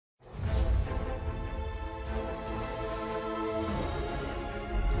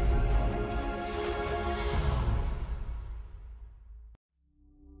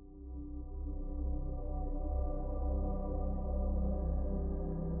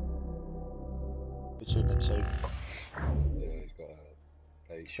between the two. Yeah, he's got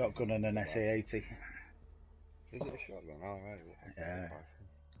a Shotgun and an SA-80. Is it a shotgun? Oh, right. Yeah.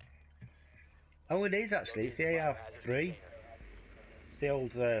 Oh, it is actually. It's the AR-3. It's the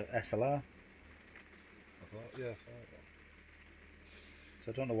old SLR. Yeah,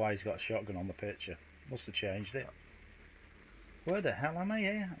 So I don't know why he's got a shotgun on the picture. Must have changed it. Where the hell am I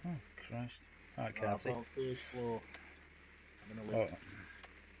here? Oh, Christ. I can't see. First floor. I'm in a Oh.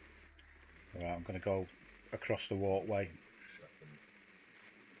 Alright, I'm going to go across the walkway.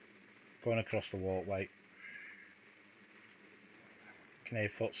 Going across the walkway. Can hear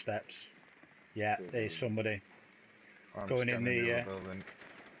footsteps. Yeah, there's somebody. I'm Going in the building.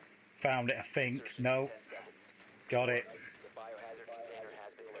 Found it, I think. No. Got it.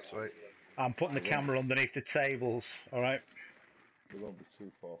 Sweet. I'm putting the camera underneath the tables, alright? They won't be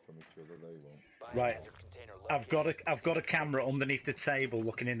too far from each other, they won't. Right. I've got a camera underneath the table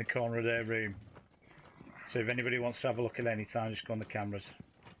looking in the corner of their room. So if anybody wants to have a look at any time, just go on the cameras.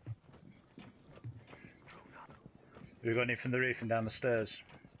 Have we got any from the roof and down the stairs?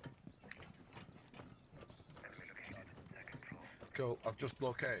 Cool, I've just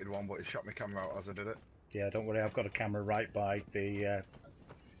located one, but it shot my camera out as I did it. Yeah, don't worry, I've got a camera right by the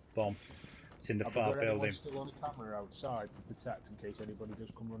bomb. It's in the far building. Still on the camera outside to protect in case anybody does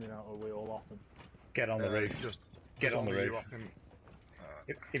come running out or we all off them. Get on the roof. Get on the roof.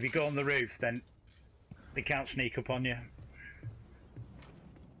 If you go on the roof, then they can't sneak up on you.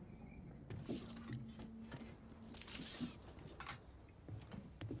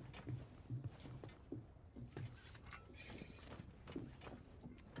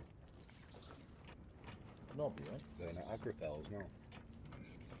 Not be right. They're not aggro bells, no.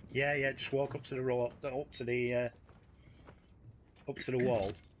 Yeah, just walk up to the wall, up to the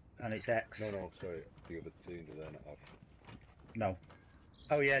wall, and it's X. No, sorry, the other two do they not have? No.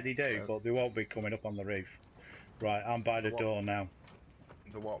 Oh yeah, they do, but they won't be coming up on the roof. Right, I'm by the door now.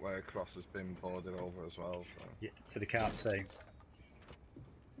 The walkway across has been boarded over as well, so. Yeah, so they can't see.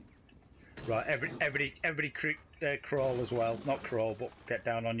 Right, everybody crawl as well. Not crawl, but get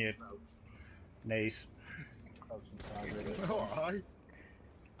down on your knees. Alright.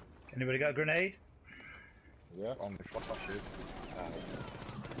 Anybody got a grenade? Yeah. On the flashes.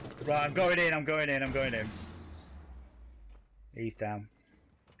 Right, I'm going in. He's down.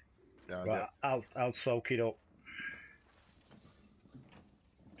 Yeah, right, I'll soak it up.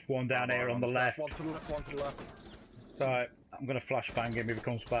 One down here on the left. One to the left, one to the left. It's alright, I'm gonna flash bang him if he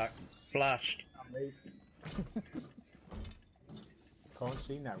comes back. Flashed. Can't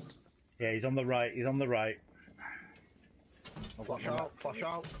see now. Yeah, he's on the right, Flash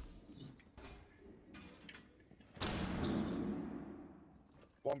out.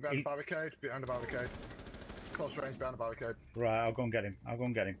 One behind the barricade, behind the barricade. Close range behind the barricade. Right, I'll go and get him.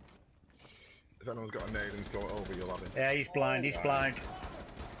 If anyone's got a nade and throw it over, you'll have him. Yeah, he's blind.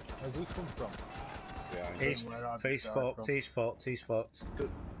 Where's he come from? Yeah, He's fucked.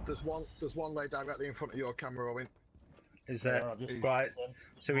 There's one laid directly in front of your camera, Owen. Is there? Right,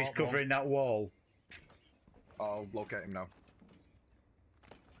 so he's covering that wall. I'll locate him now.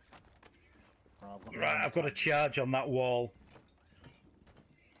 Right, I've got a charge on that wall.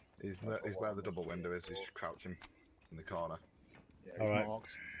 He's where the double window is, he's crouching in the corner. Yeah, alright. You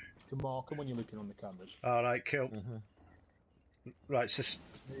can mark him when you're looking on the cameras. Alright, cool. Right, so...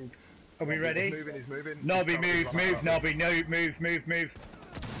 Are we ready? He's moving. Nobby, move. Move.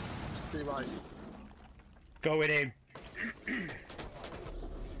 See right. Going in.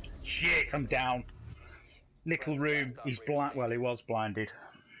 Shit, I'm down. Little room, he's blind. Well, he was blinded.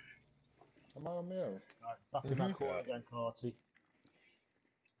 Am I on my own? Right, back in that corner again, Carty.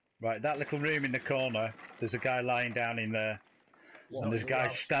 Right, that little room in the corner, there's a guy lying down in there. And there's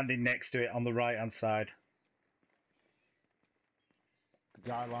guys standing next to it on the right hand side. The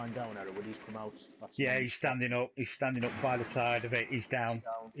guy lying down there, when he's come out. Yeah, he's standing up by the side of it. He's down.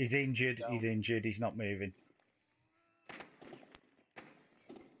 He's injured. He's not moving.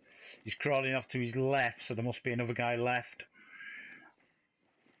 He's crawling off to his left, so there must be another guy left.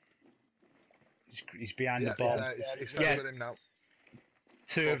 He's behind the bomb. He's with him now.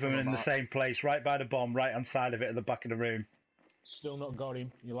 Two of them in the same place, right by the bomb, right hand side of it at the back of the room. Still not got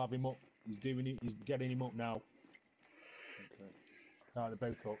him. You'll have him up. He's doing it. He's getting him up now. Okay. Right, they're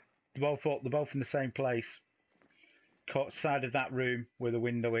both up. They're both up. They're both in the same place. Side of that room where the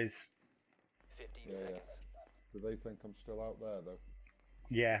window is. 15 seconds. Do they think I'm still out there though?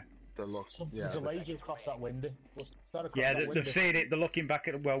 Yeah. There's a laser across that window. They've seen it. They're looking back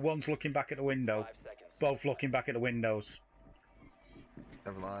at. Well, one's looking back at the window. Both looking back at the windows.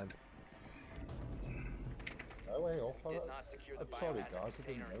 Never mind. Oh, hey, off. Did not secure the I'm sorry, biohazard guys. I didn't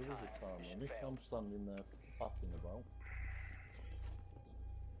container know in there was a time. time Mission limit. failed. I'm standing there faffing about.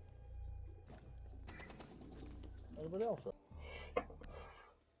 Anybody else?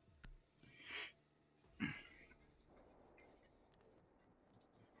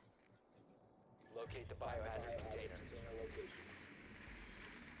 Locate the biohazard container.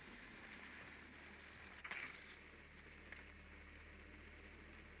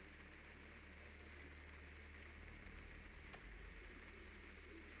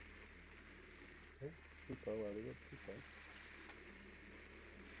 People, where they go? People.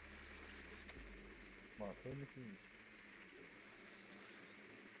 Mark, where machines?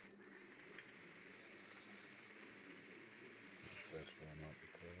 First one might be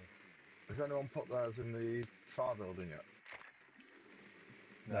clear. Has anyone put theirs in the far building yet?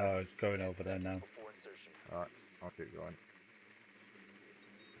 No, it's going over there now. Before insertion. Alright, I'll keep going.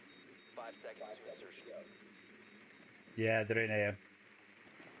 5 seconds to insertion. Yeah, they're in here.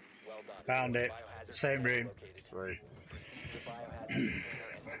 Well done. Found it. Biohazard Same container room. located. Sweet. The biohazard container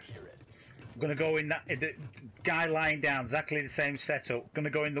and secure it. I'm gonna go in that. The guy lying down, exactly the same setup. Gonna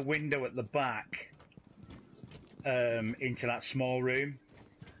go in the window at the back. Into that small room.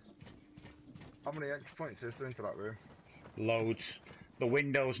 How many entry points is there into that room? Loads. The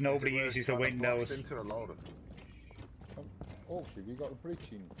windows. Nobody uses the windows. Into a loader. Oh, have you got a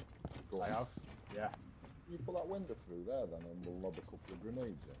breaching gun? I have. Yeah. You put that window through there then and we'll lob a couple of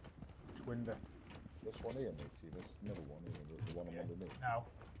grenades in. Which window? This one here, matey, this middle one here, the one I'm underneath. Now.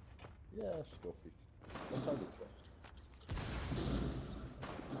 Yeah, stuff it. Let's have it first.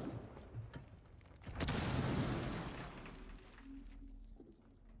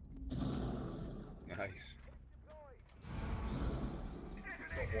 Nice.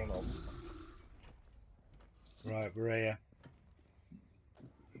 Got one on. Right, we're here.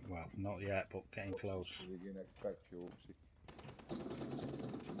 Well, not yet, but getting close. We can expect you,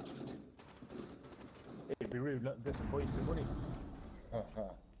 It'd be rude not to disappoint you, wouldn't it? Haha.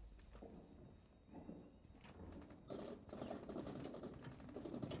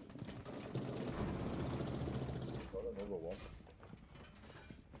 Got another one.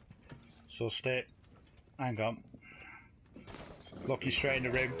 So stay. Hang on. Looking straight in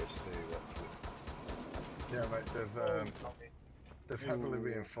the room. Yeah, mate, they've heavily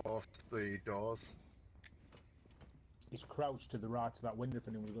reinforced the doors. He's crouched to the right of that window, if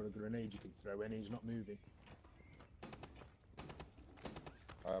anyone's got a grenade you can throw in, he's not moving.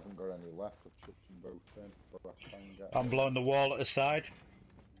 I haven't got any left. I've chucked them both in, but I can get. I'm blowing the wall at the side.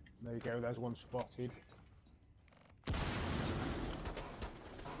 There you go, there's one spotted.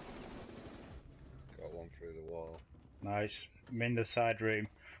 Got one through the wall. Nice. I'm in the side room.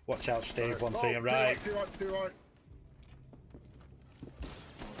 Watch out, Steve. One to your Two right. Two right.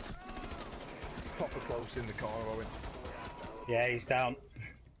 Proper close in the corner, Owen. Yeah, he's down.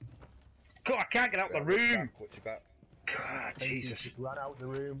 God, I can't get out the room. What's your back? God, He Jesus. just ran out the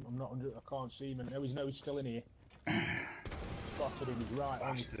room, I'm not under, I can't see him, no he's still in here. Spotted him, he's right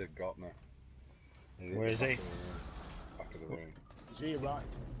on. Bastard got me. Where is he? Back of the room. Is he right?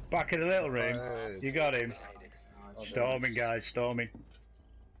 Back in the little room. Hey. You got him. Storming, guys, storming.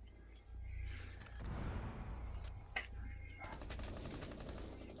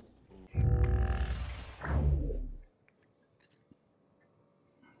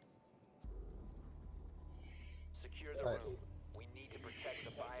 Secure the room. We need to protect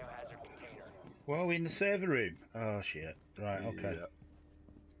the biohazard container. Well, we in the server room. Oh shit. Right. Okay. Yeah.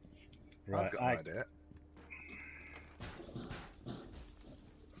 Right. I've got an idea.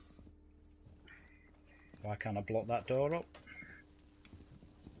 Why can't I block that door up?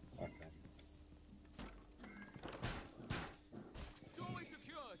 Okay. Doorway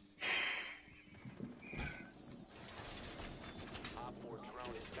secured. Op 4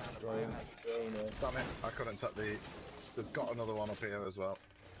 drone is down the biohazard. Damn it, I couldn't take the... They've got another one up here as well.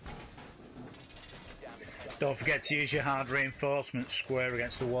 Down to 10. Don't forget to use your hard reinforcements square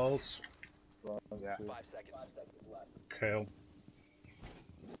against the walls. Yeah. 5 seconds. Cool.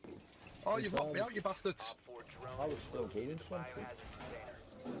 Oh, you've got me out, you bastards! Op 4 drone I was is still located doing the something. biohazard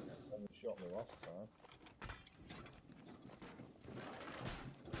container. And they shot me last time.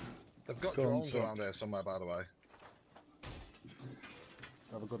 They've got Go on, drones son. around here somewhere, by the way.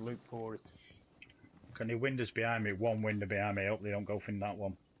 Have a good look for it. Any windows behind me? One window behind me. I hope they don't go from that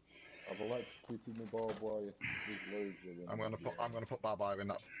one. I've electrocuted my barbed wire. There's loads of them. I'm gonna put barbed wire in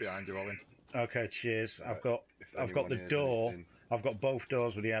that behind you, Owen. Okay, cheers. Right, I've got the door. I've got both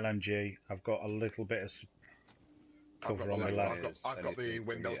doors with the LMG. I've got a little bit of cover on my left. I've got the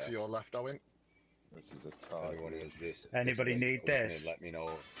window to your left, Owen. This is a target. Anybody need this? Let me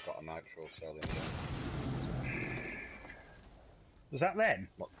know. Got a nitro cell in here. Was that them?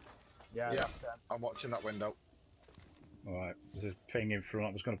 Yeah, Yeah. that's them. I'm watching that window. Alright, there's a thing in front.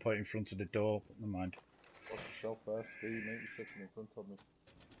 I was going to put it in front of the door, but never mind. Watch yourself first, Steve, mate, you're sitting in front of me.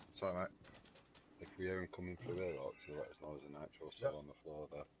 Sorry, mate. If we hear him coming through here, actually let us know there's an actual cell on the floor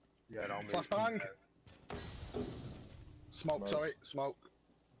there. Yeah, no, Flashbang! Smoke, sorry, smoke.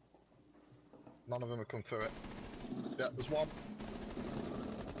 None of them have come through it. Yeah, there's one.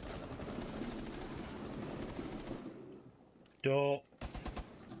 Door.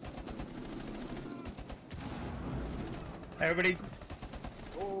 Everybody.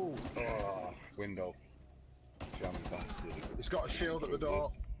 Oh, window. Jamming bastard. He's got a shield at the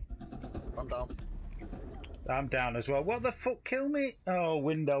door. I'm down. I'm down as well. What the fuck killed me? Oh,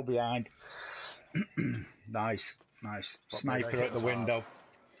 window behind. Nice, nice. What Sniper made I at the hit window.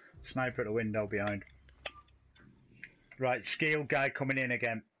 Sniper at the window behind. Right, scale guy coming in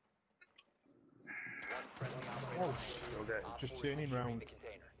again. Oh, just turning round.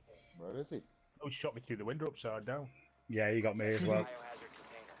 Where is he? Oh, he shot me through the window upside down. Yeah, you got me as well. Biohazard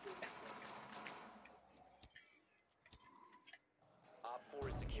container. Op 4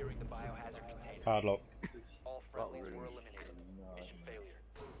 is securing the biohazard container. Hard luck. All friendlies were eliminated. Mission failure.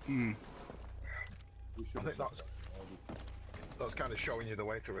 Hmm. I think that's kind of showing you the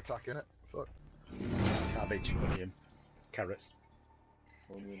way to attack, innit? Fuck. Cabbage, onion, carrots.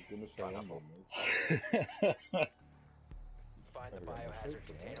 Only gonna say I'm on me. Find the biohazard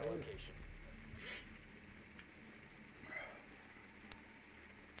container location.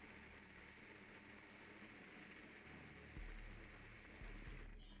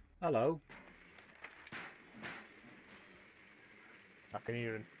 Hello. I can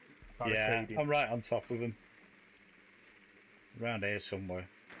hear him. Yeah, Barricading. I'm right on top of him. Around here somewhere.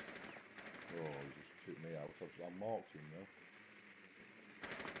 Oh, he just took me out. I marked him though.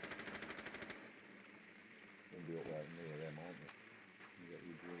 Gonna be up right near them, aren't you? You got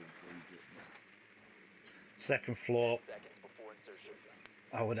your drill, Second floor. Seconds before insertion.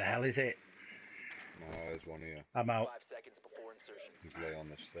 Oh, what the hell is it? No, there's one here. I'm out. 5 seconds before insertion. He's lay on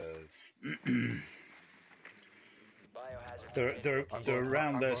the stairs. Biohazard They're container.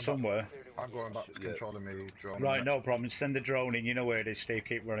 around there somewhere. I'm going back to controlling me drone. Right, no problem. Send the drone in. You know where it is, Steve.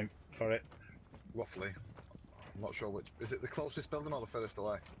 Keep running for it. Roughly. I'm not sure which. Is it the closest building or the furthest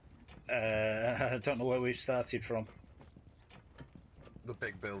away? I don't know where we started from. The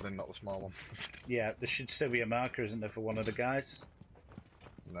big building, not the small one. Yeah, there should still be a marker, isn't there, for one of the guys?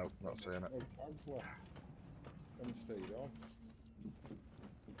 No, not seeing it. Oh, tags left. Them stayed on.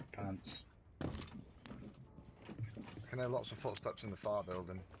 Pants. I can hear lots of footsteps in the far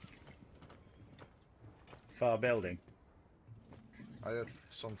building. Far building. I heard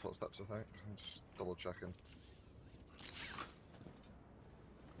some footsteps, I think. I'm just double checking.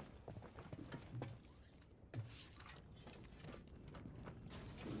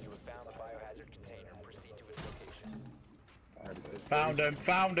 You have found the biohazard container. Proceed to its location. Found him,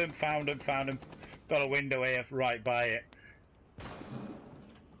 found him, found him, found him. Got a window here, right by it.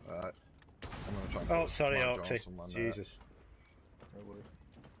 Right. I'm gonna try and Oh, put sorry, my drone Oxy. somewhere there. Jesus. No worries.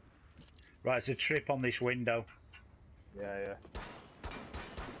 Right, it's a trip on this window. Yeah, yeah.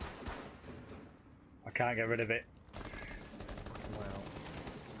 I can't get rid of it. Well,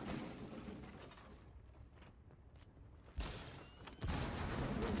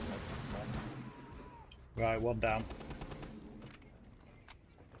 Right, one down.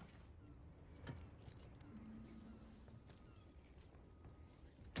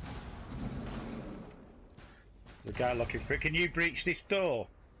 The guy looking for it. Can you breach this door?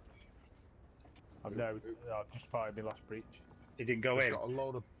 I've just fired my last breach. He didn't go in. They've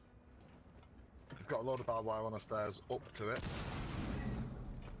got a load of barbed wire on the stairs up to it.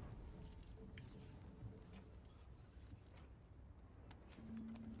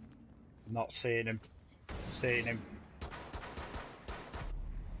 Not seeing him. Seeing him.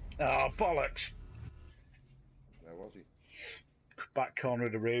 Oh, bollocks! Where was he? Back corner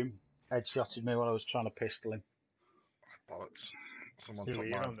of the room. Headshotted me while I was trying to pistol him. Bollocks. Someone Two took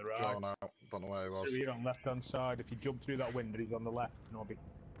here my on the right. drone out. Don't know where he was. So you're on left hand side. If you jump through that window, he's on the left. Nobby.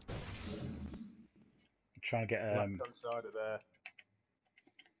 I'm trying to get Left hand side of there.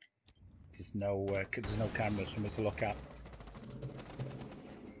 there's no cameras for me to look at.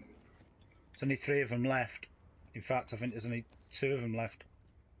 There's only 3 of them left. In fact, I think there's only 2 of them left.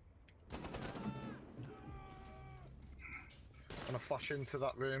 Gonna flash into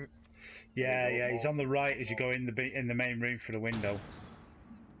that room. Yeah, yeah, he's on the right as you go in the main room for the window.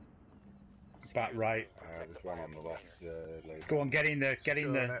 Back right. There's one on the left. Laid Go on, get in there, get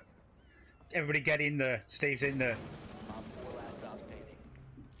in Doing there. it. Everybody get in there. Steve's in there. Op 4 last stop standing.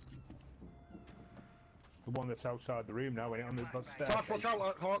 the one that's outside the room now, ain't it, on the stairs? Hawks, watch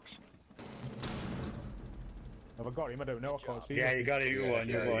out, Hawks! Have I got him? I don't know, I can't see Yeah, him. you got it, you won,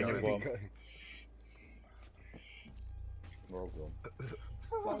 you won, you won. Well done.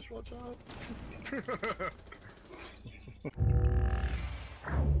 Flash, watch out!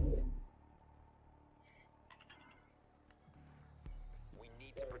 We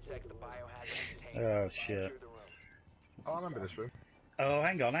need to protect the biohazard container. Oh shit. Secure the room. Oh, I remember this room. Oh,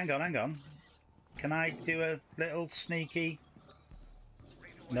 hang on, hang on, hang on. Can I do a little sneaky?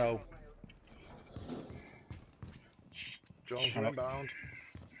 No. John's Shut up. inbound.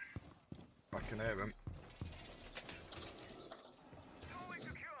 I can hear him.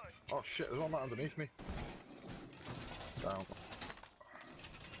 Oh shit, there's one right underneath me. Down.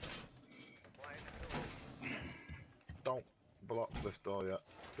 Don't block this door yet.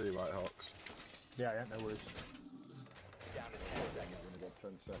 See you right, Hawks. Yeah, yeah, no worries. Down to 10 seconds. We've only got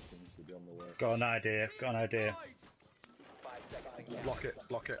 10 seconds to be on the way. Got an idea, got an idea. 5 seconds to count.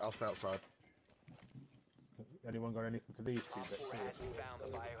 Block it, I'll stay outside. Anyone got anything for these two Op bits 4 here? hasn't found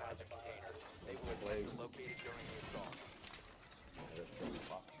the biohazard container. They will have been located during the assault.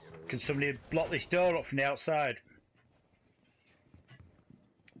 Can somebody block this door up from the outside?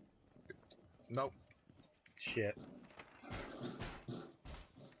 Nope. Shit.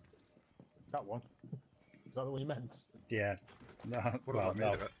 That one? Is that the one you meant? Yeah. No, What well, have I made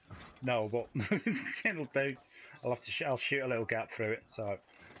no. of it? No, but it'll do. I'll have to. I'll shoot a little gap through it. So.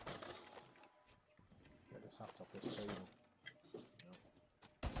 Get this hat off this table.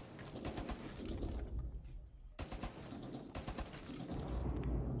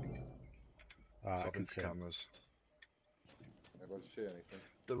 I Stop can into see. cameras. Anybody see anything?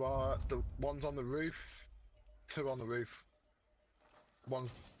 There are the ones on the roof, two on the roof. One's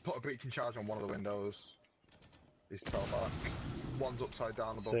put a breaching charge on one of the windows. He's fell back. One's upside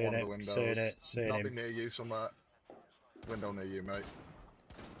down above Seeing one it, of the windows. seeing it, seeing That'll be him. near you somewhere. Window near you, mate.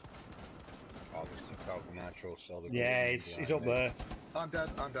 I'll just took out the natural cell. Yeah, he's up there. I'm dead.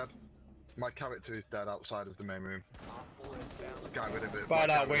 My character is dead outside of the main room. Op 4 has found the Guy with a bit of By black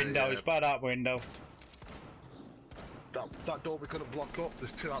that eye with window, the, it's by that window. that door we couldn't block up.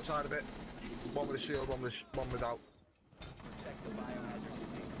 There's two outside of it. One with a shield, one without. protect the biohazard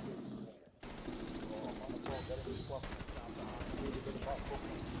container.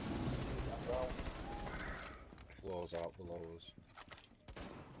 Floors out below us.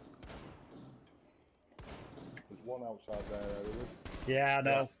 There's one outside there, Eric, Yeah, I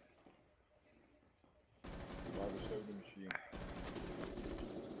know. by the soda machine.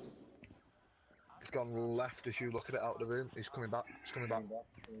 He's gone left if you look at it out of the room. He's coming back. Coming back.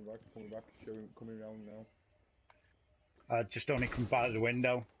 Showing, coming round now. I just only come by the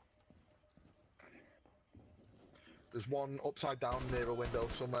window. There's one upside down near a window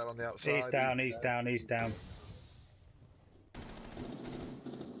somewhere on the outside. He's down, he's down, he's down.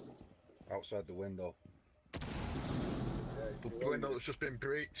 Outside the window. The window that's just been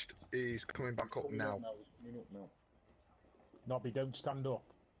breached. He's coming back up now. He's coming up now. Nobby, don't stand up.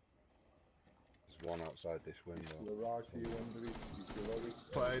 There's one outside this To window. the right of you, under it. He's below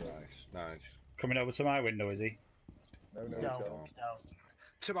it. Played. Nice. Coming over to my window, is he? No, Down, down. down.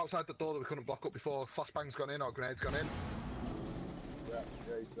 Two outside the door that we couldn't block up before. Flashbang's gone in or grenade's gone in. Yeah,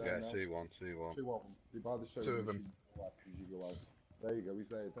 he's there Yeah, now. see one. Two of them. They're by the soda Two of them. machine. Left as you go out. There you go, he's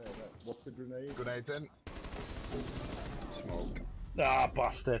there. What's the grenade? Grenade's in. Smoke. Ah,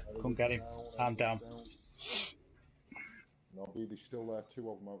 bastard. Couldn't get him. I'm down. Nobby, there's still there. Two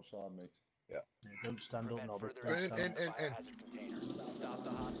of them outside, mate. Yeah, don't stand up, Prevent Nobby. further Don't stand In. up. biohazard container. Stop the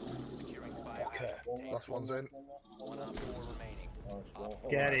hostage. Securing the biohazard container. Last one's in. One op 4 remaining. Nice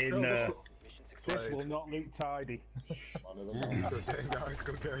one. Get in there. Mission This successful. will not look tidy. Man of the man. Good game, guys.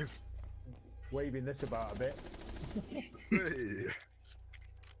 Good game. Waving this about a bit. Hey.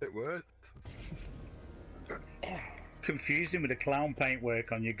 It worked. Confusing with the clown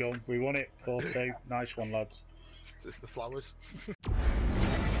paintwork on your gun. We won it 4-2. Nice one, lads. It's the flowers.